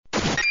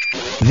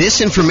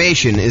This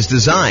information is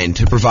designed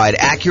to provide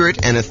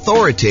accurate and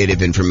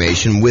authoritative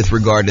information with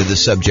regard to the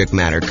subject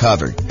matter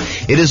covered.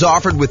 It is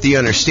offered with the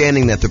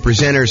understanding that the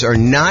presenters are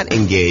not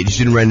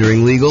engaged in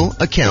rendering legal,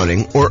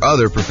 accounting, or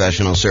other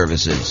professional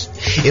services.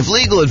 If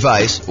legal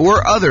advice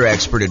or other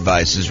expert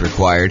advice is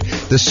required,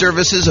 the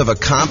services of a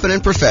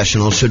competent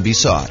professional should be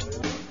sought.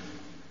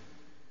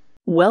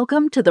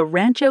 Welcome to the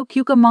Rancho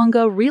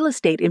Cucamonga Real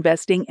Estate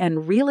Investing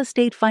and Real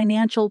Estate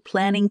Financial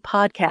Planning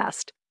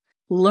Podcast.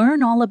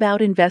 Learn all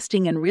about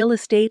investing in real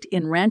estate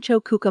in Rancho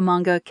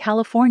Cucamonga,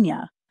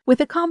 California, with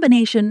a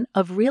combination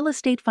of real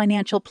estate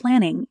financial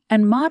planning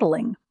and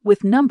modeling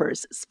with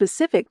numbers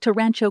specific to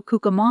Rancho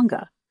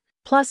Cucamonga,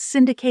 plus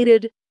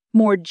syndicated,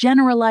 more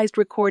generalized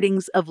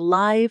recordings of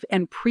live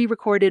and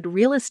pre-recorded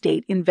real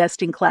estate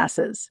investing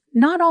classes,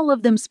 not all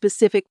of them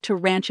specific to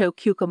Rancho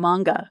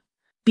Cucamonga.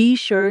 Be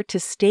sure to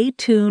stay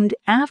tuned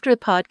after the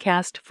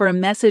podcast for a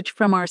message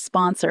from our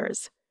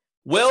sponsors.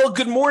 Well,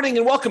 good morning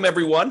and welcome,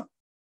 everyone.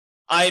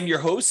 I am your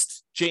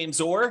host, James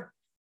Orr,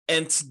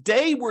 and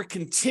today we're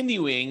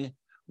continuing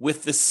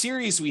with the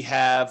series we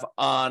have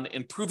on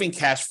improving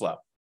cash flow.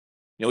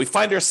 We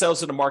find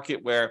ourselves in a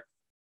market where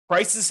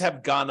prices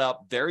have gone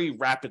up very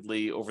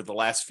rapidly over the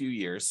last few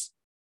years,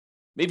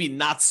 maybe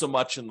not so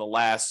much in the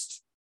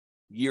last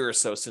year or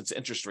so since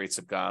interest rates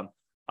have gone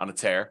on a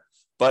tear,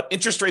 but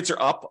interest rates are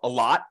up a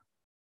lot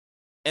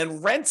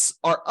and rents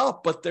are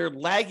up, but they're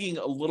lagging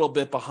a little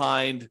bit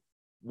behind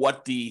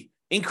what the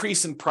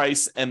increase in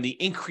price and the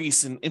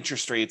increase in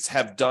interest rates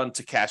have done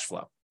to cash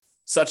flow,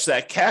 such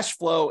that cash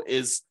flow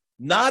is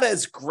not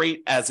as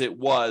great as it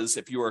was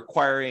if you were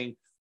acquiring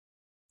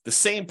the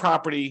same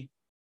property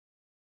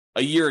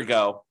a year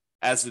ago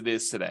as it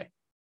is today.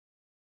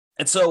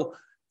 And so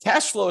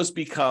cash flow has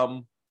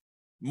become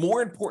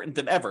more important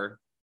than ever,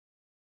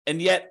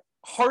 and yet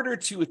harder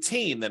to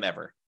attain than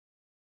ever.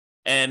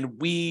 And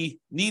we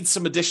need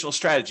some additional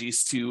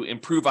strategies to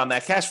improve on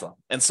that cash flow.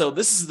 And so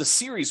this is the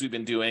series we've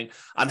been doing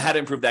on how to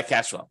improve that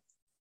cash flow.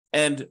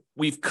 And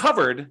we've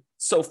covered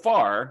so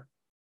far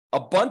a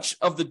bunch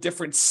of the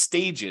different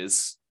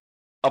stages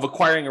of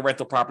acquiring a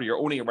rental property or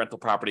owning a rental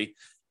property.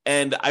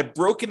 And I've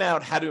broken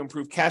out how to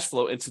improve cash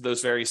flow into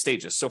those various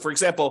stages. So for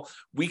example,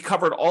 we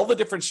covered all the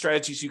different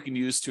strategies you can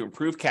use to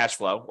improve cash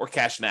flow or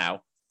cash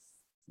now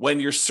when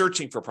you're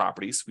searching for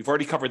properties. We've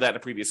already covered that in a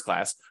previous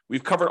class.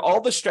 We've covered all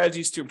the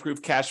strategies to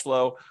improve cash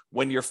flow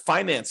when you're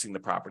financing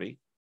the property.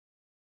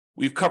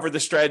 We've covered the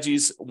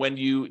strategies when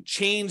you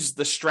change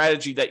the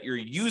strategy that you're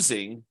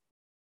using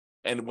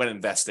and when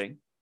investing,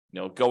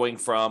 going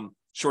from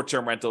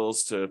short-term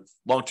rentals to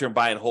long-term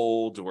buy and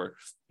hold, or,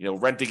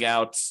 renting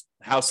out,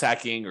 house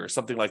hacking or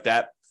something like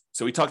that.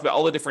 So we talked about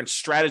all the different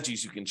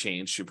strategies you can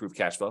change to improve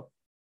cash flow.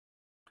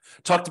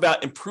 Talked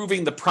about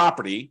improving the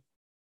property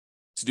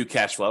to do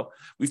cash flow.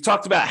 We've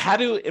talked about how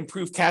to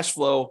improve cash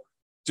flow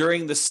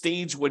during the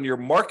stage when you're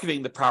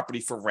marketing the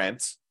property for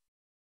rent.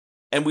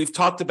 And we've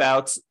talked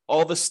about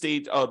all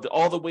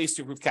the ways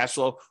to improve cash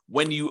flow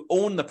when you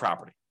own the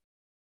property.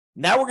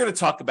 Now we're going to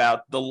talk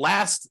about the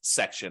last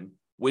section,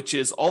 which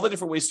is all the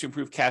different ways to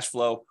improve cash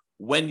flow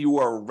when you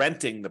are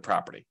renting the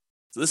property.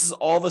 So this is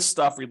all the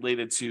stuff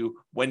related to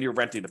when you're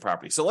renting the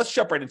property. So let's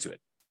jump right into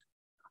it.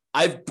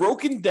 I've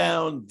broken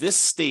down this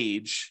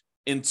stage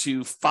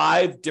into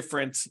 5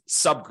 different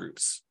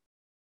subgroups.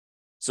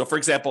 So for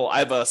example, I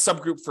have a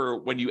subgroup for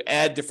when you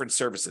add different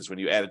services, when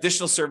you add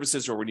additional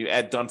services, or when you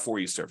add done for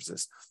you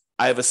services.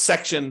 I have a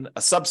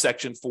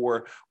subsection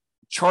for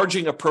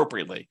charging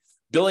appropriately,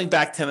 billing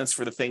back tenants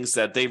for the things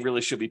that they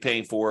really should be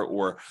paying for,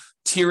 or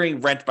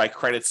tiering rent by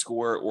credit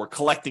score, or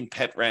collecting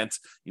pet rent,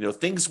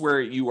 things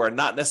where you are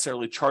not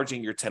necessarily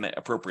charging your tenant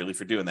appropriately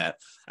for doing that.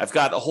 I've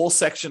got a whole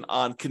section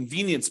on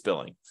convenience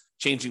billing,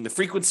 changing the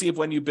frequency of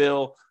when you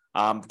bill,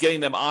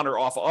 getting them on or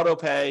off auto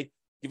pay,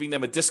 giving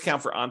them a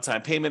discount for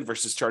on-time payment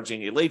versus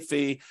charging a late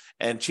fee,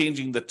 and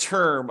changing the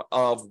term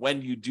of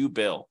when you do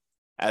bill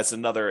as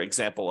another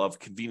example of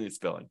convenience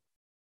billing.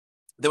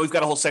 Then we've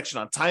got a whole section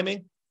on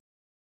timing,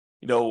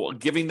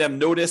 giving them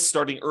notice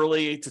starting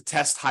early to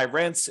test high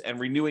rents and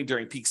renewing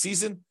during peak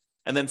season.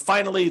 And then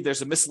finally,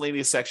 there's a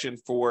miscellaneous section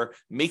for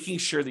making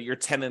sure that your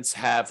tenants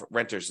have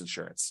renter's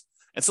insurance.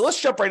 And so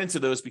let's jump right into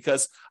those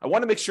because I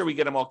want to make sure we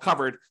get them all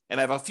covered, and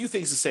I have a few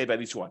things to say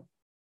about each one.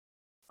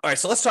 All right,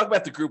 so let's talk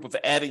about the group of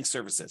adding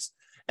services.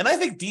 And I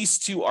think these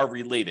two are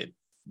related.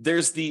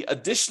 There's the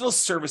additional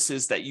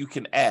services that you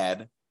can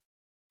add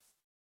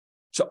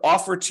to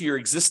offer to your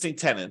existing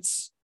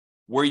tenants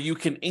where you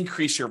can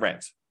increase your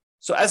rent.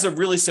 So as a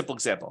really simple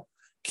example,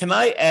 can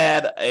I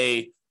add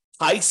a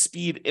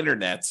high-speed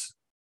internet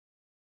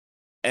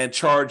and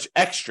charge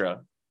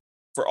extra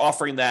for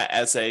offering that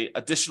as an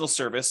additional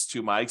service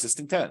to my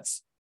existing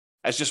tenants?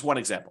 As just one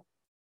example.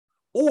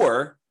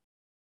 Or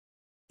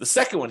the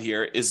second one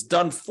here is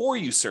done for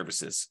you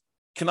services.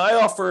 Can I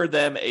offer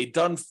them a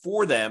done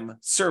for them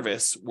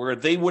service where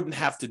they wouldn't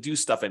have to do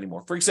stuff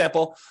anymore? For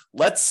example,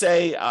 let's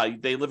say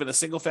they live in a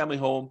single family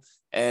home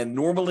And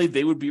normally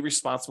they would be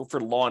responsible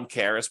for lawn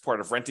care as part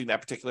of renting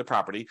that particular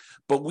property.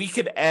 But we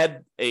could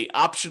add a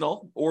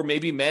optional or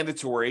maybe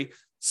mandatory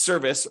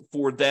service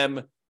for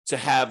them to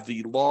have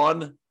the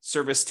lawn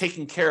service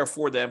taken care of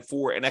for them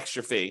for an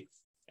extra fee.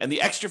 And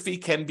the extra fee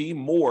can be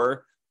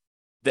more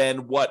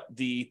than what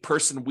the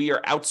person we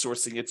are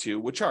outsourcing it to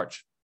would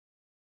charge.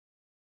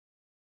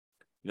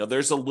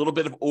 There's a little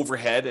bit of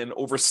overhead and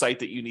oversight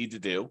that you need to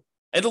do,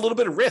 and a little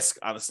bit of risk,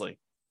 honestly,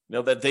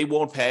 that they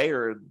won't pay,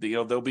 or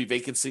there'll be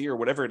vacancy or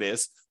whatever it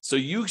is. So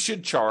you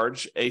should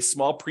charge a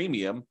small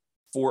premium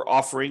for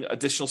offering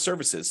additional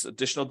services,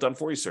 additional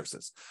done-for-you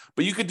services.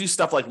 But you could do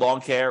stuff like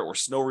lawn care or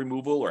snow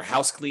removal or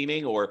house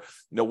cleaning or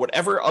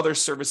whatever other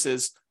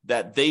services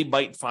that they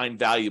might find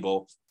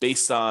valuable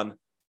based on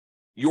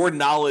your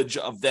knowledge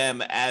of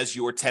them as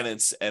your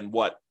tenants and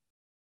what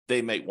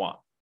they might want.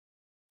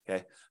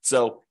 Okay,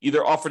 so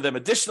either offer them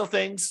additional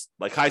things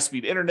like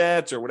high-speed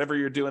internet or whatever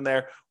you're doing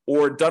there,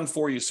 or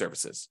done-for-you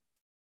services.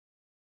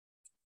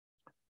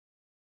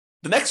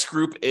 The next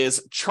group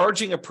is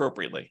charging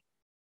appropriately.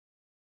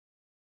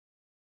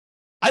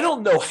 I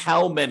don't know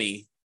how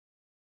many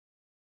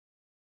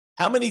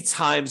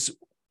times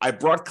I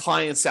brought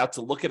clients out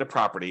to look at a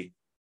property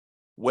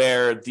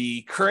where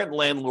the current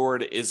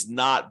landlord is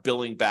not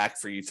billing back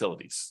for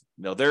utilities.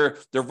 They're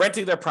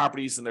renting their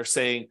properties and they're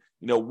saying,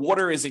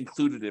 water is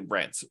included in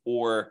rent,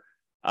 or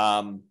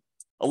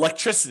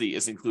electricity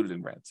is included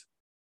in rent,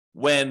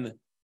 when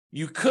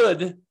you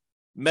could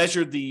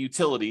measure the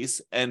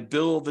utilities and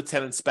bill the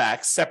tenants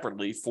back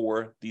separately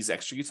for these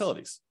extra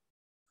utilities.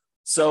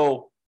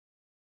 So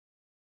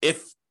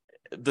if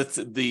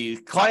the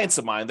clients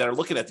of mine that are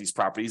looking at these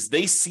properties,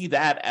 they see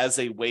that as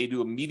a way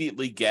to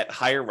immediately get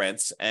higher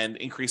rents and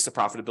increase the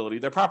profitability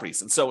of their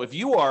properties. And so if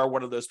you are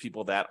one of those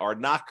people that are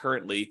not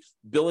currently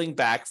billing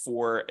back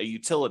for a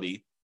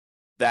utility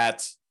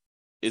that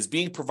is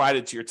being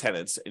provided to your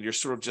tenants, and you're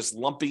sort of just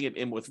lumping it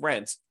in with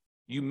rent,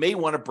 you may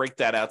want to break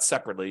that out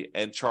separately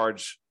and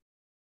charge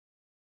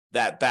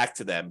that back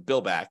to them,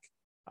 bill back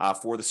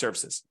for the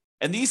services.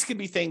 And these can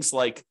be things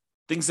like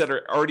things that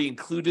are already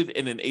included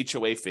in an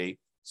HOA fee.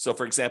 So,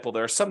 for example,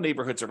 there are some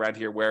neighborhoods around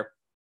here where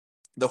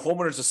the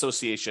homeowners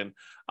association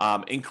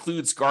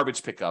includes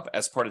garbage pickup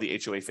as part of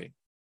the HOA fee.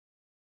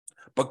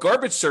 But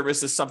garbage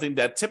service is something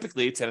that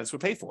typically tenants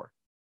would pay for.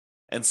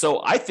 And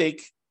so I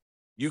think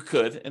you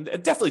could, and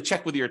definitely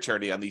check with your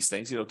attorney on these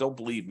things, don't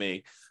believe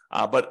me,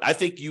 but I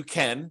think you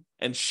can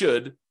and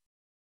should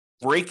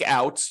break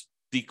out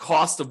the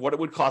cost of what it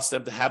would cost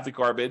them to have the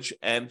garbage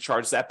and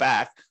charge that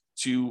back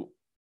to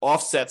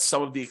offset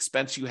some of the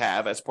expense you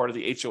have as part of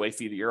the HOA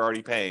fee that you're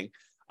already paying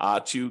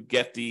to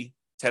get the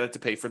tenant to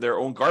pay for their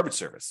own garbage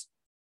service.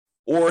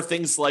 Or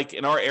things like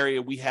in our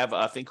area, we have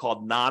a thing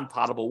called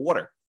non-potable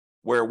water,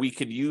 where we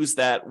can use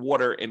that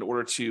water in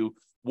order to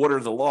water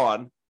the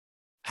lawn.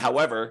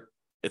 However,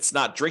 it's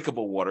not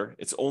drinkable water.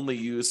 It's only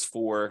used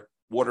for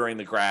watering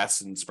the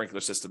grass and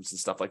sprinkler systems and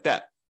stuff like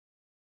that.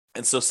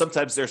 And so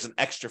sometimes there's an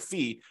extra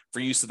fee for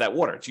use of that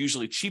water. It's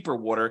usually cheaper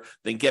water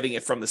than getting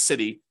it from the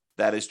city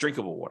that is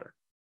drinkable water.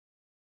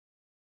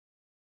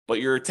 But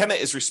your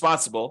tenant is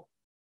responsible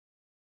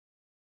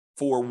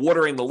for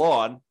watering the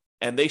lawn,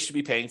 and they should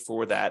be paying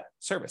for that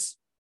service.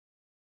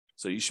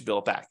 So you should bill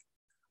it back.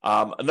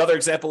 Another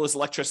example is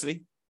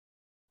electricity.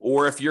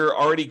 Or if you're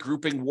already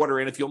grouping water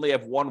in, if you only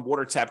have one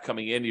water tap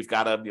coming in, you've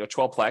got a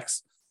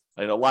 12-plex.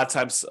 I know a lot of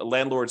times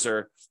landlords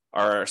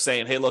are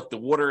saying, hey, look, the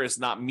water is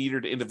not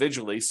metered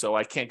individually, so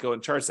I can't go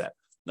and charge that.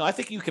 No, I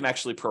think you can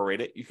actually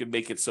prorate it. You can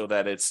make it so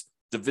that it's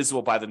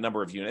divisible by the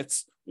number of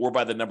units or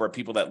by the number of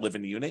people that live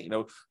in the unit.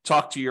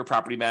 Talk to your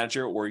property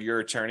manager or your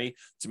attorney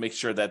to make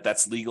sure that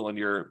that's legal in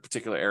your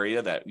particular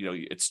area, that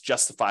it's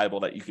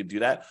justifiable that you can do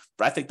that.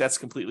 But I think that's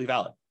completely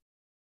valid.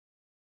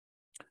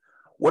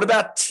 What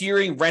about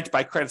tiering rent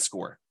by credit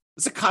score?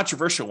 It's a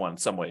controversial one in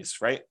some ways,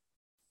 right?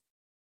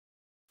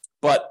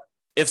 But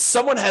if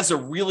someone has a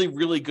really,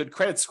 really good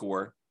credit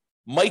score,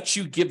 might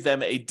you give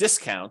them a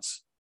discount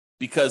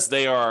because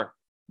they are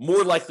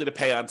more likely to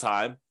pay on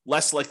time,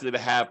 less likely to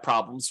have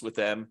problems with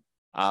them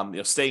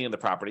staying in the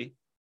property?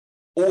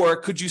 Or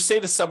could you say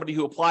to somebody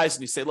who applies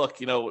and you say, look,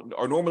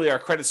 or normally our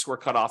credit score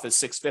cutoff is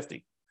 650.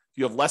 If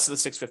you have less than a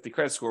 650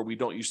 credit score, we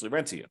don't usually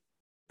rent to you.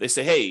 They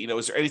say, hey,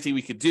 is there anything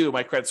we could do?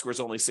 My credit score is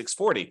only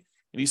 640.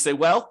 And you say,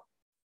 well,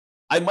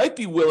 I might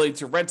be willing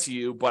to rent to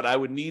you, but I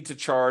would need to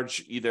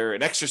charge either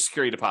an extra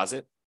security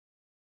deposit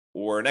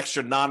or an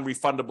extra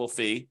non-refundable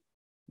fee,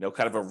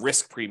 kind of a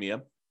risk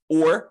premium,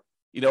 or,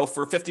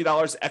 for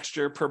 $50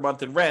 extra per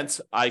month in rent,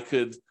 I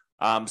could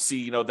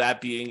see,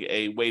 that being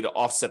a way to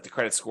offset the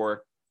credit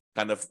score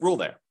kind of rule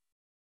there.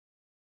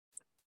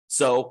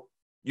 So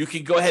you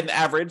can go ahead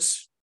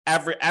and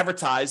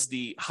advertise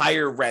the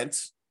higher rent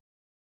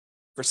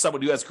for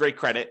someone who has great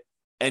credit,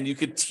 and you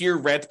could tier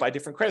rent by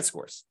different credit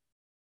scores.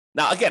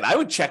 Now, again, I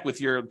would check with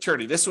your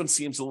attorney. This one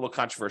seems a little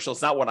controversial.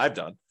 It's not what I've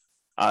done.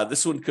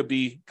 This one could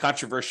be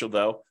controversial,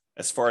 though,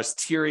 as far as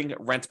tiering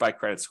rent by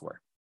credit score.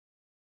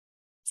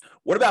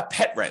 What about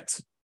pet rent?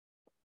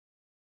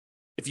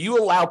 If you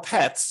allow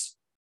pets,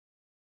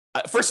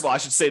 first of all, I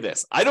should say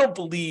this. I don't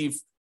believe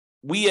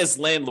we as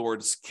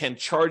landlords can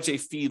charge a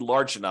fee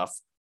large enough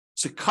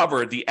to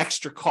cover the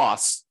extra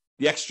costs,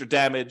 the extra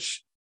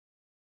damage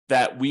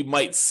that we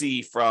might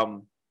see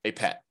from a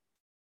pet.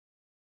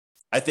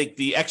 I think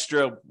the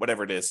extra,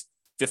 whatever it is,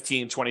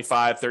 $15,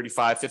 $25, $35,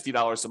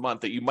 $50 a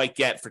month that you might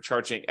get for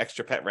charging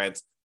extra pet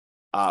rent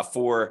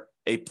for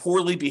a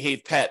poorly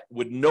behaved pet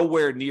would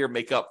nowhere near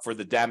make up for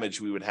the damage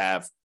we would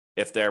have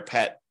if their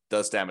pet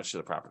does damage to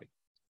the property.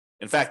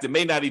 In fact, it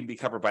may not even be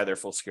covered by their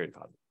full security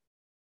deposit.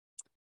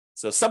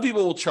 So some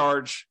people will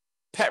charge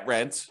pet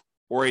rent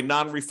or a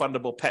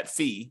non-refundable pet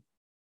fee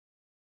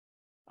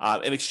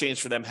in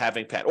exchange for them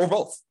having pet, or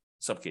both,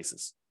 in some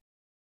cases.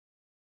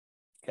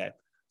 Okay,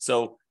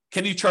 so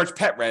can you charge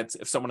pet rent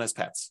if someone has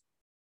pets?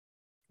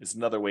 Is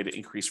another way to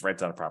increase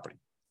rent on a property.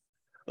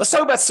 Let's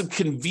talk about some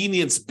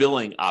convenience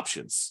billing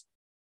options.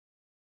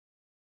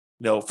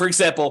 For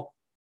example,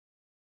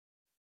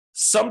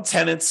 some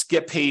tenants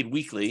get paid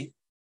weekly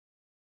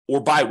or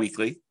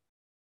biweekly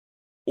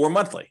or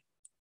monthly.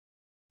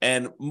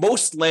 And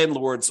most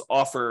landlords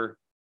offer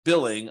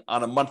billing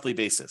on a monthly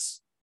basis.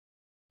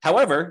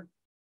 However,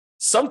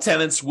 some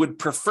tenants would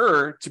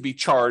prefer to be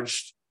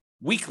charged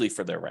weekly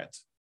for their rent.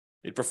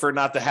 They'd prefer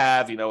not to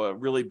have, a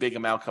really big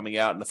amount coming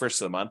out in the first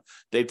of the month.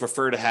 They'd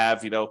prefer to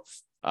have,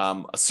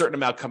 a certain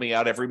amount coming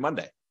out every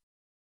Monday.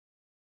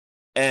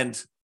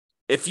 And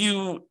if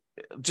you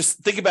just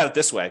think about it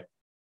this way,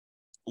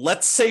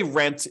 let's say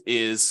rent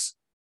is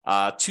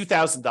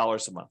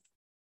 $2,000 a month.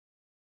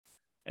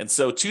 And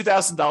so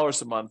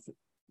 $2,000 a month,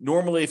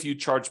 normally if you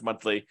charge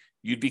monthly,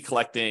 you'd be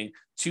collecting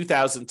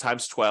 $2,000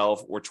 times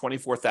 12 or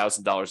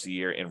 $24,000 a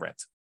year in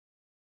rent.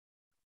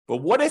 But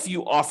what if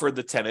you offered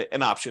the tenant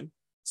an option?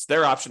 It's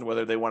their option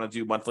whether they want to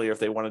do monthly or if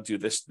they want to do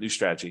this new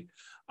strategy.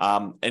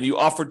 And you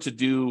offered to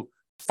do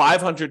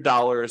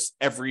 $500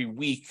 every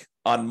week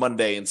on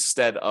Monday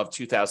instead of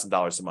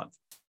 $2,000 a month.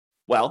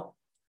 Well,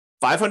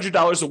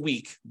 $500 a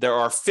week, there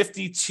are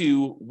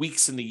 52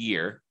 weeks in the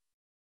year.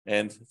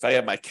 And if I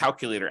have my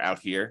calculator out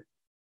here,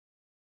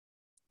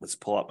 let's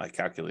pull up my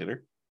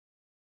calculator.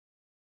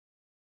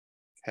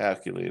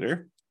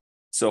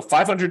 So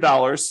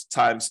 $500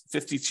 times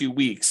 52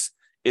 weeks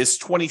is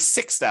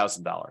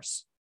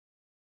 $26,000.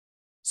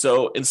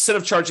 So instead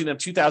of charging them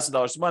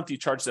 $2,000 a month, you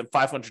charge them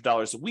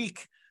 $500 a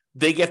week.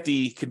 They get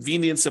the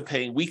convenience of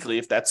paying weekly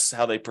if that's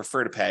how they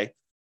prefer to pay.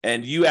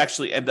 And you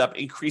actually end up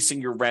increasing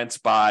your rent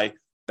by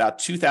about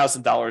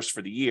 $2,000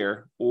 for the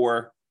year,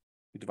 or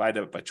you divide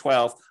it by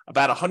 12,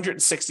 about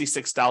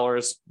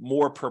 $166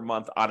 more per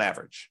month on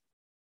average.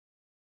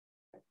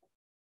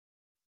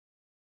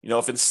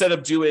 If instead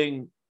of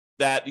doing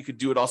that, you could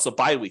do it also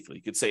biweekly.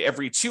 You could say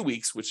every 2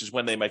 weeks, which is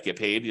when they might get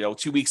paid,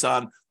 2 weeks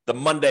on the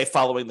Monday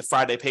following the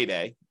Friday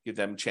payday, give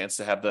them a chance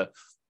to have the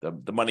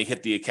money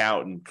hit the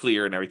account and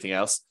clear and everything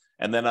else.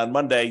 And then on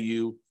Monday,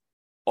 you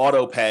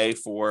auto pay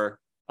for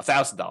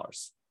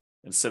 $1,000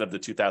 instead of the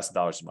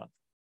 $2,000 a month.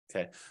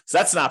 Okay, so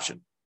that's an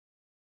option.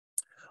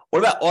 What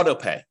about auto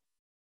pay?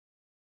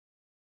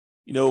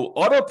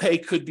 Auto pay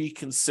could be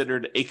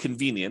considered a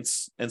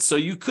convenience. And so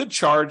you could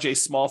charge a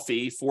small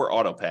fee for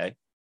auto pay.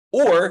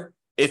 Or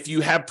if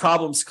you have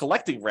problems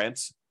collecting rent,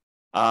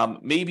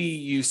 maybe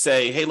you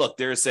say, hey, look,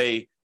 there's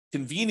a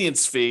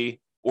convenience fee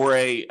or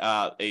a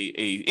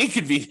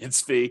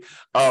inconvenience fee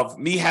of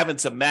me having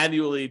to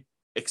manually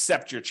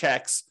accept your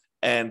checks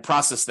and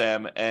process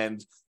them.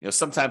 And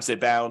sometimes they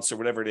bounce or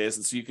whatever it is.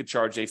 And so you could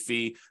charge a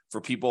fee for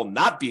people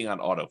not being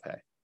on auto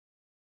pay.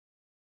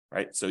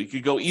 Right. So you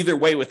could go either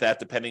way with that,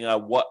 depending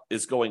on what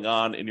is going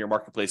on in your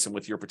marketplace and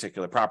with your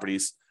particular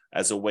properties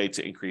as a way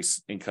to increase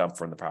income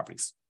from the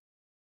properties.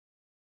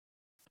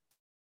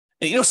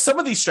 And, some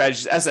of these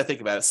strategies, as I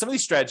think about it, some of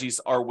these strategies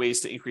are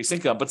ways to increase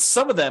income, but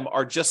some of them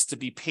are just to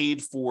be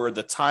paid for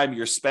the time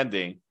you're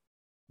spending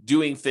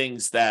doing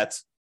things that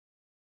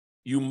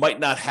you might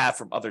not have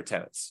from other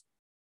tenants.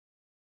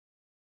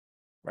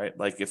 Right,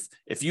 like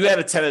if you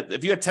had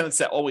tenants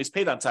that always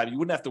paid on time, you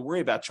wouldn't have to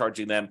worry about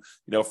charging them,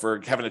 for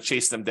having to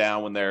chase them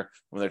down when their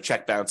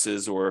check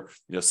bounces or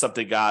they're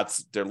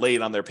late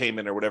on their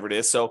payment or whatever it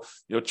is. So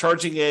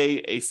charging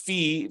a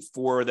fee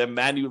for them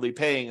manually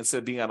paying instead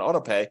of being on auto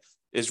pay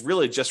is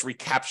really just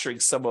recapturing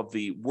some of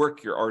the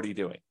work you're already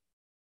doing.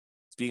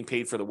 It's being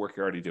paid for the work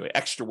you're already doing,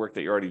 extra work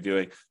that you're already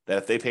doing that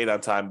if they paid on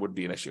time wouldn't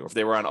be an issue. Or if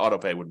they were on auto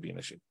pay, wouldn't be an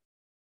issue.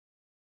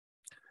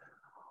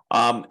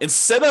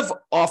 Instead of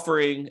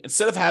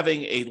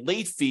having a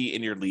late fee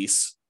in your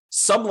lease,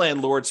 some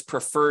landlords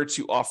prefer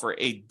to offer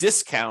a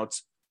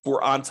discount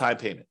for on-time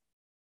payment.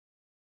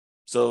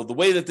 So the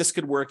way that this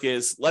could work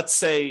is, let's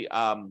say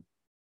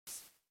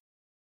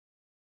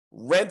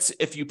rent,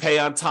 if you pay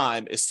on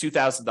time, is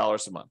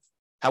 $2,000 a month.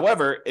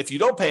 However, if you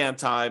don't pay on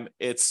time,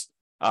 it's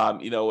a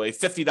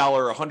 $50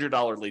 or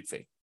 $100 late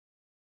fee.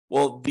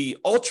 Well, the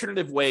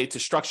alternative way to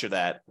structure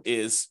that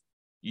is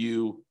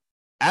you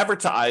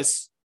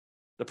advertise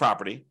the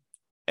property,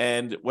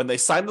 and when they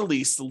sign the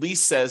lease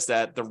says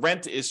that the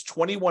rent is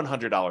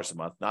 $2,100 a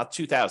month, not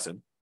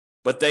 $2,000,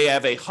 but they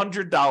have a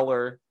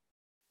 $100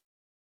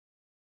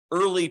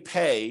 early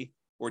pay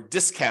or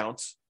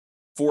discount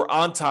for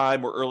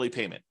on-time or early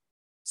payment.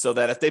 So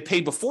that if they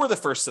pay before the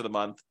first of the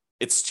month,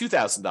 it's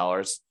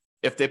 $2,000.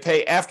 If they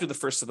pay after the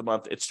first of the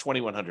month, it's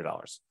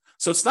 $2,100.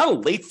 So it's not a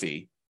late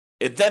fee.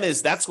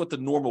 That's what the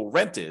normal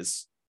rent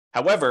is.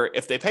 However,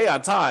 if they pay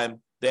on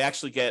time, they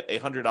actually get a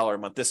 $100 a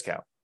month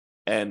discount.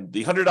 And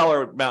the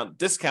 $100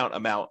 discount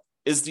amount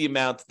is the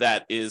amount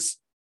that is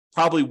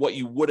probably what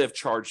you would have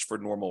charged for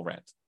normal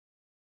rent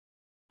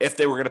if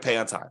they were going to pay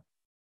on time.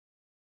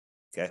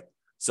 Okay.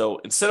 So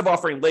instead of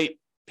offering late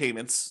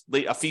payments,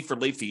 a fee for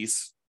late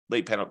fees,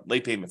 late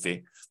payment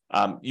fee,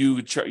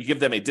 you give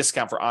them a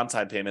discount for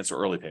on-time payments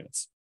or early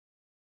payments.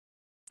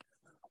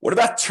 What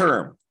about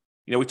term?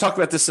 We talked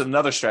about this in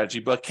another strategy,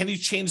 but can you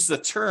change the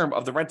term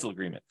of the rental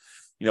agreement?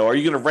 Are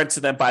you going to rent to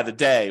them by the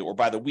day or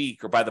by the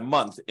week or by the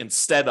month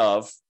instead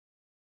of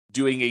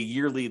doing a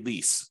yearly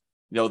lease?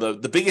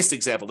 The biggest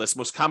example, this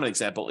most common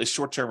example, is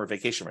short-term or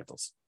vacation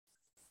rentals.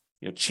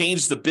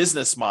 Change the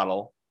business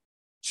model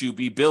to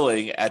be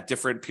billing at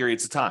different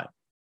periods of time.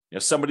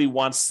 Somebody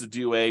wants to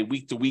do a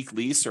week-to-week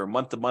lease or a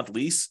month-to-month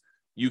lease,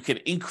 you can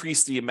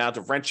increase the amount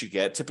of rent you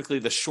get. Typically,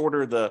 the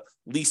shorter the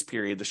lease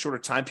period, the shorter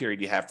time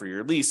period you have for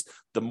your lease,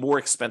 the more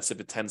expensive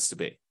it tends to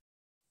be.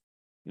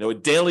 A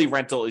daily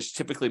rental is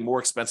typically more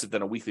expensive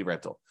than a weekly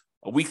rental.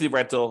 A weekly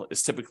rental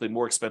is typically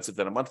more expensive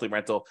than a monthly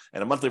rental,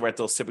 and a monthly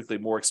rental is typically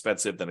more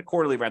expensive than a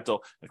quarterly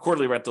rental. A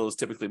quarterly rental is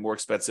typically more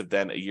expensive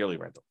than a yearly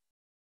rental.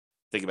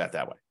 Think about it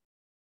that way.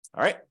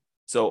 All right.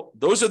 So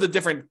those are the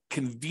different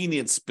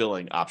convenience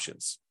billing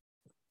options.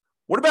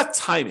 What about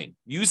timing?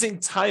 Using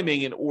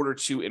timing in order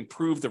to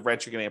improve the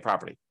rent you're getting on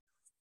property.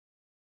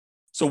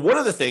 So one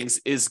of the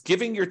things is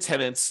giving your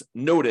tenants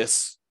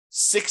notice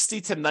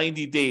 60 to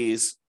 90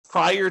 days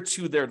prior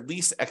to their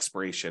lease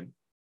expiration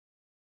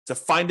to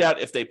find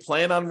out if they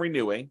plan on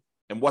renewing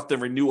and what the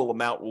renewal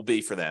amount will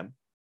be for them.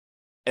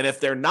 And if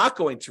they're not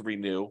going to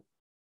renew,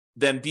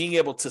 then being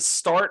able to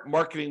start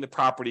marketing the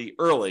property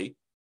early,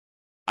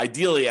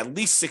 ideally at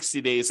least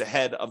 60 days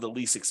ahead of the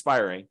lease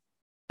expiring,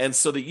 and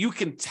so that you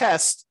can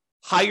test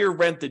higher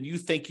rent than you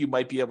think you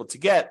might be able to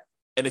get.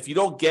 And if you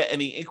don't get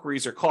any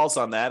inquiries or calls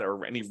on that,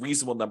 or any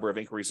reasonable number of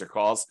inquiries or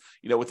calls,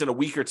 within a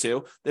week or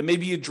two, then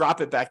maybe you drop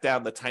it back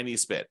down the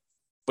tiniest bit.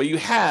 But you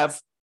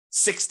have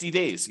 60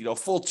 days,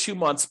 full 2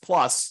 months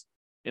plus,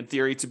 in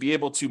theory, to be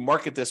able to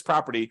market this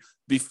property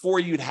before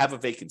you'd have a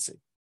vacancy.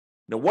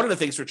 One of the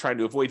things we're trying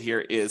to avoid here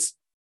is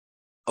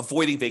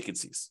avoiding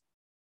vacancies.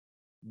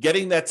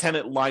 Getting that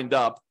tenant lined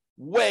up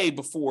way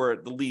before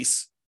the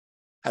lease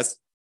has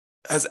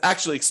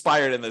actually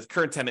expired and the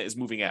current tenant is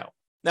moving out.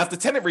 Now, if the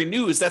tenant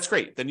renews, that's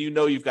great. Then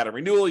you've got a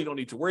renewal. You don't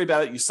need to worry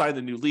about it. You sign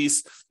the new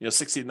lease,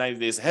 60 to 90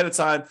 days ahead of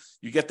time.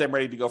 You get them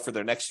ready to go for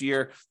their next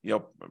year.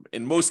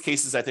 In most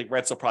cases, I think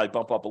rents will probably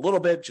bump up a little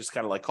bit, just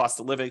kind of like cost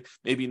of living,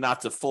 maybe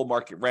not to full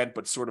market rent,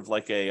 but sort of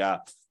like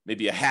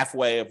maybe a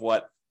halfway of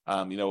what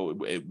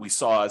we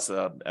saw as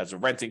a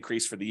rent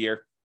increase for the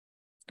year.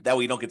 That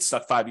way you don't get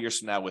stuck 5 years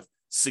from now with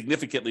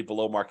significantly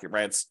below market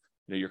rents.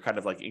 You're kind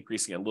of like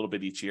increasing a little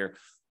bit each year.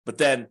 But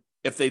then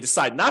if they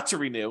decide not to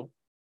renew,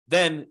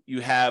 then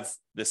you have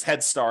this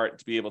head start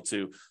to be able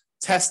to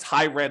test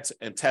high rent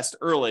and test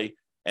early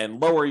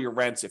and lower your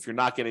rents if you're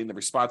not getting the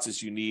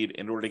responses you need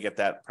in order to get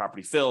that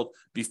property filled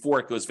before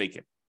it goes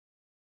vacant.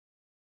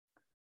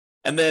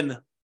 And then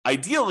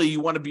ideally, you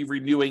want to be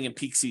renewing in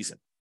peak season.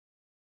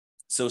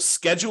 So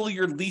schedule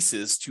your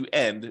leases to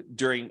end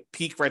during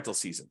peak rental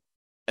season.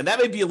 And that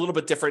may be a little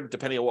bit different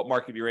depending on what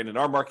market you're in. In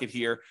our market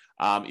here,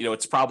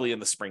 it's probably in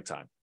the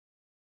springtime,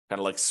 kind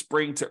of like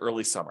spring to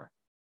early summer,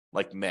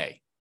 like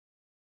May.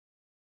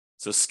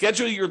 So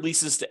schedule your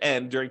leases to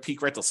end during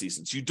peak rental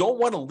seasons. You don't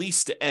want a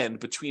lease to end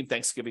between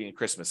Thanksgiving and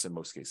Christmas in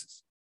most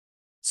cases.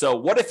 So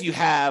what if you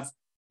have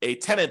a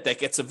tenant that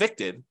gets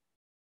evicted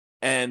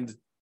and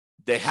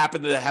they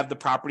happen to have the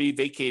property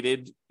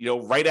vacated,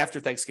 right after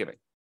Thanksgiving?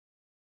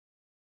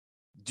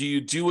 Do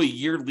you do a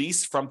year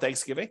lease from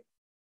Thanksgiving?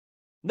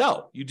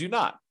 No, you do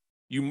not.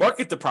 You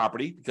market the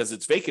property because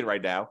it's vacant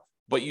right now,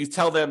 but you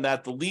tell them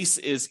that the lease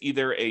is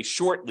either a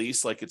short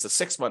lease, like it's a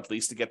 6-month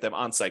lease to get them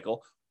on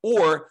cycle,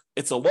 or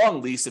it's a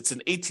long lease, it's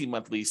an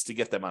 18-month lease to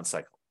get them on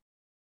cycle.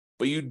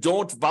 But you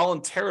don't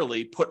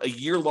voluntarily put a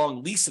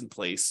year-long lease in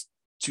place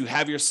to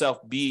have yourself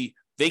be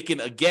vacant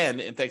again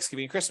in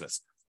Thanksgiving and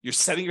Christmas. You're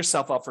setting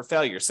yourself up for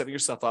failure, setting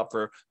yourself up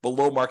for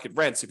below market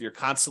rents if you're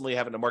constantly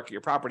having to market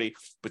your property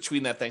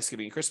between that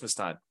Thanksgiving and Christmas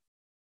time.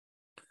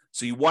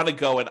 So you want to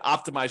go and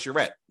optimize your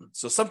rent.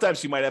 So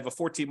sometimes you might have a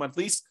 14-month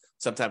lease.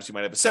 Sometimes you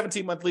might have a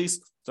 17-month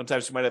lease.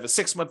 Sometimes you might have a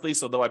 6-month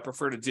lease, although I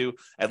prefer to do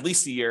at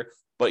least a year.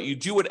 But you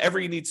do whatever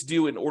you need to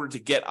do in order to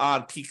get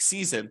on peak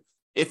season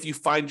if you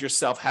find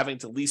yourself having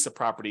to lease a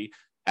property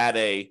at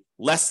a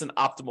less than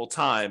optimal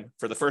time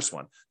for the first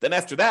one. Then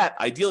after that,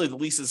 ideally the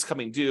lease is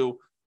coming due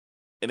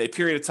in a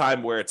period of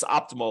time where it's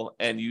optimal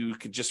and you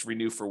can just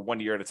renew for 1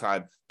 year at a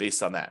time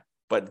based on that.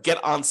 But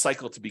get on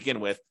cycle to begin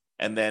with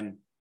and then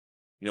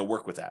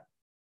work with that.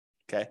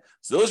 Okay.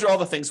 So those are all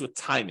the things with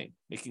timing,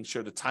 making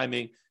sure the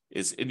timing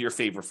is in your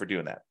favor for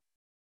doing that.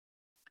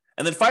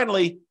 And then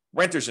finally,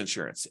 renter's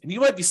insurance. And you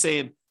might be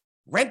saying,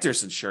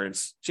 Renter's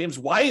insurance. James,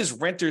 why is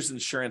renter's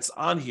insurance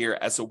on here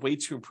as a way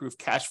to improve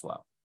cash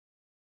flow?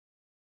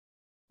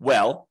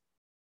 Well,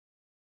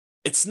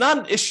 it's not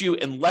an issue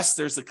unless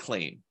there's a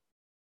claim,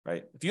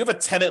 right? If you have a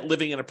tenant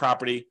living in a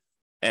property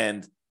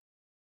and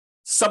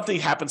something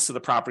happens to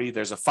the property,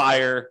 there's a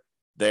fire,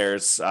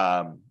 there's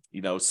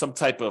some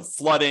type of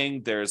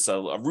flooding, there's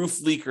a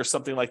roof leak or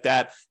something like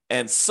that,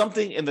 and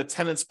something in the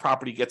tenant's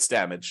property gets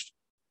damaged,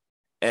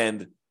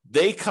 and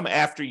they come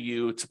after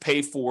you to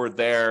pay for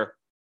their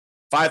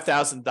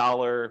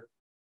 $5,000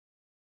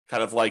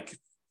 kind of like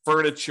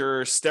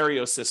furniture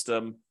stereo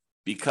system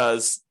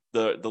because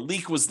the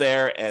leak was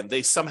there and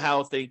they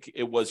somehow think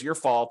it was your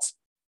fault.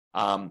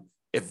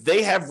 If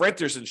they have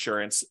renter's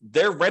insurance,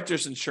 their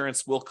renter's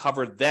insurance will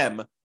cover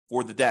them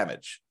for the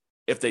damage.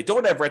 If they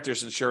don't have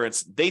renter's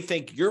insurance, they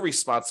think you're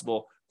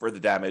responsible for the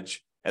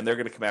damage and they're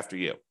going to come after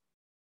you.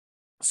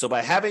 So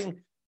by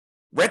having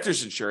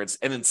renter's insurance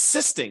and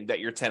insisting that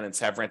your tenants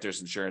have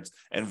renter's insurance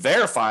and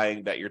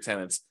verifying that your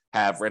tenants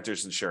have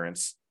renter's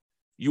insurance,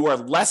 you are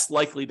less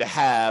likely to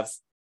have,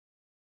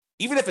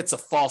 even if it's a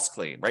false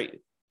claim, right?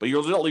 But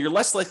you're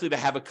less likely to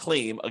have a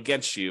claim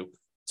against you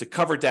to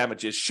cover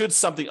damages should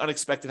something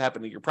unexpected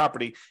happen to your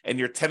property and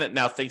your tenant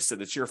now thinks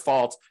that it's your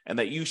fault and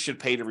that you should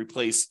pay to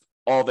replace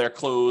all their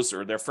clothes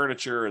or their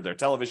furniture or their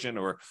television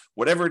or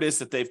whatever it is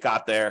that they've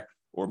got there.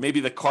 Or maybe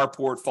the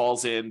carport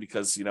falls in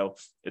because,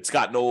 it's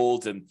gotten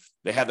old and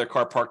they have their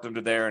car parked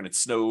under there and it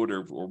snowed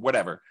or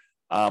whatever,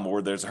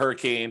 or there's a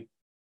hurricane.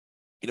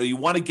 You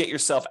want to get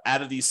yourself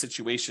out of these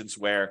situations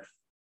where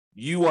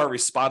you are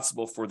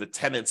responsible for the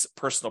tenant's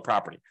personal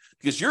property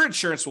because your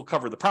insurance will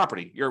cover the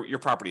property, your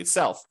property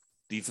itself,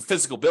 the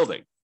physical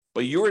building.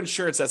 But your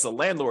insurance as a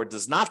landlord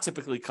does not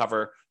typically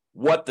cover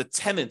what the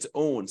tenant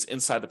owns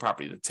inside the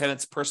property, the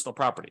tenant's personal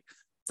property.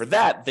 For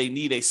that, they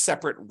need a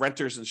separate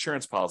renter's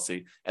insurance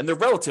policy, and they're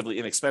relatively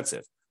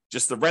inexpensive.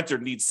 Just the renter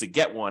needs to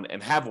get one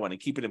and have one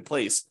and keep it in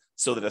place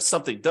so that if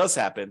something does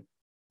happen,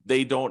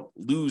 they don't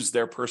lose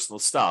their personal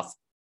stuff.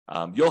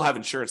 You'll have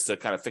insurance to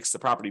kind of fix the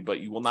property,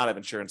 but you will not have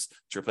insurance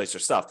to replace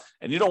your stuff.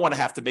 And you don't want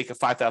to have to make a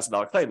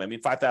 $5,000 claim. I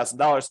mean,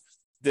 $5,000,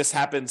 this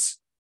happens,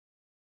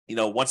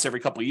 once every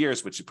couple of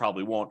years, which you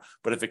probably won't.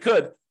 But if it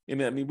could,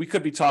 we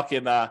could be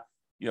talking,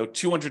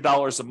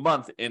 $200 a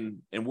month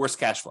in worst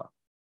cash flow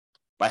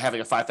by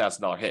having a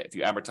 $5,000 hit if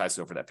you amortize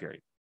it over that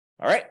period.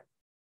 All right.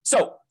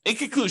 So in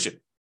conclusion,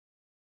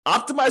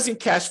 optimizing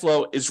cash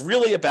flow is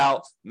really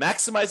about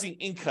maximizing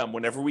income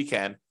whenever we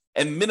can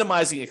and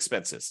minimizing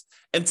expenses.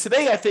 And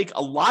today, I think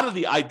a lot of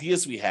the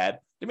ideas we had,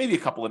 there may be a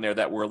couple in there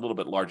that were a little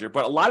bit larger,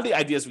 but a lot of the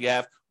ideas we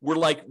have were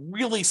like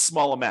really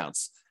small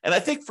amounts. And I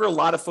think for a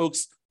lot of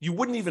folks, you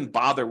wouldn't even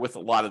bother with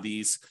a lot of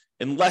these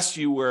unless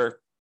you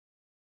were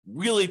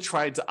really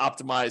trying to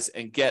optimize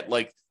and get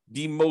like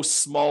the most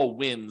small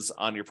wins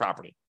on your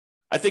property.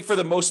 I think for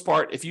the most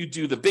part, if you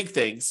do the big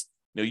things,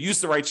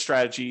 use the right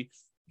strategy,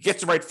 get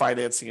the right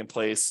financing in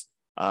place,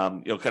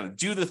 kind of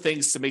do the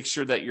things to make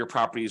sure that your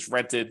property is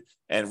rented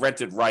and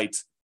rented right.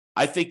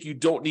 I think you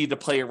don't need to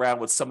play around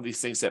with some of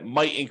these things that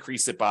might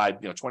increase it by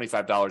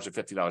 $25 or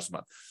 $50 a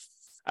month.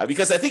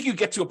 Because I think you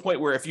get to a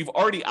point where if you've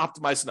already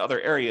optimized in other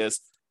areas,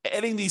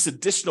 adding these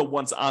additional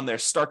ones on there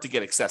start to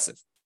get excessive.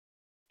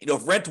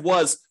 If rent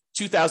was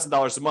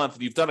 $2,000 a month,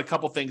 and you've done a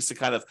couple things to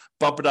kind of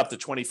bump it up to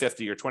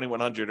 $2,050 or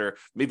 $2,100 or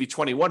maybe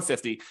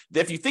 $2,150,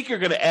 then if you think you're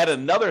going to add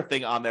another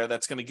thing on there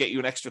that's going to get you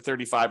an extra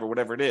 $35 or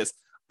whatever it is,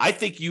 I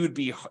think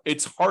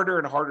it's harder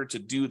and harder to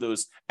do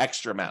those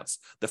extra amounts.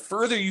 The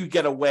further you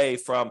get away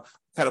from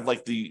kind of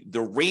like the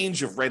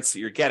range of rents that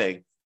you're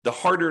getting, the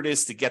harder it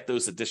is to get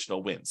those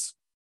additional wins,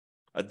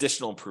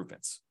 additional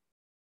improvements.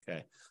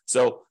 Okay.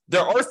 So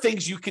there are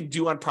things you can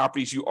do on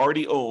properties you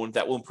already own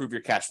that will improve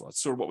your cash flow. It's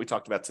sort of what we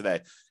talked about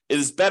today. It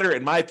is better,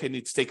 in my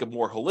opinion, to take a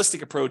more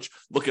holistic approach,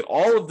 look at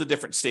all of the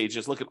different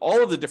stages, look at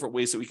all of the different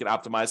ways that we can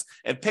optimize,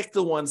 and pick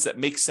the ones that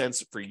make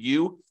sense for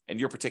you and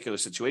your particular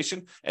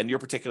situation and your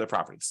particular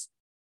properties.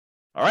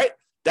 All right.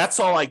 That's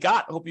all I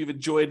got. I hope you've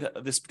enjoyed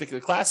this particular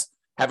class.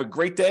 Have a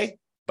great day.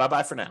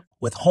 Bye-bye for now.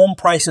 With home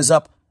prices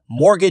up,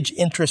 mortgage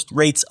interest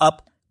rates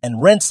up,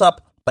 and rents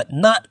up, but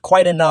not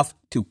quite enough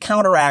to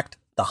counteract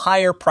the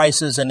higher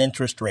prices and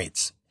interest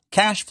rates.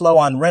 Cash flow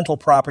on rental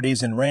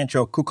properties in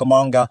Rancho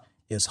Cucamonga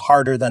is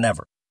harder than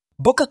ever.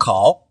 Book a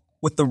call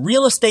with the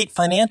Real Estate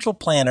Financial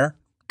Planner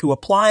to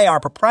apply our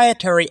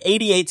proprietary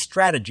 88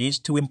 strategies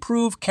to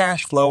improve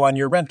cash flow on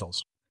your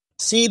rentals.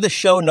 See the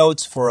show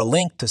notes for a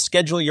link to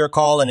schedule your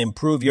call and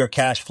improve your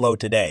cash flow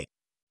today.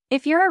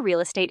 If you're a real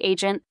estate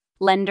agent,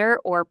 lender,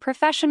 or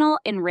professional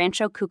in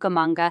Rancho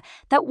Cucamonga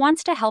that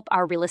wants to help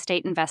our real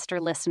estate investor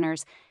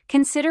listeners,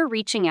 consider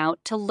reaching out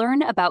to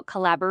learn about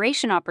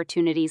collaboration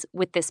opportunities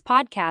with this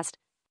podcast.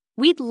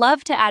 We'd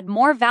love to add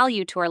more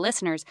value to our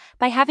listeners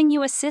by having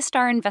you assist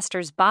our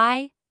investors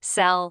buy,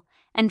 sell,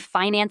 and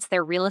finance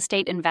their real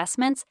estate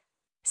investments.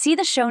 See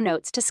the show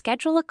notes to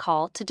schedule a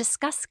call to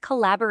discuss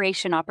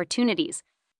collaboration opportunities.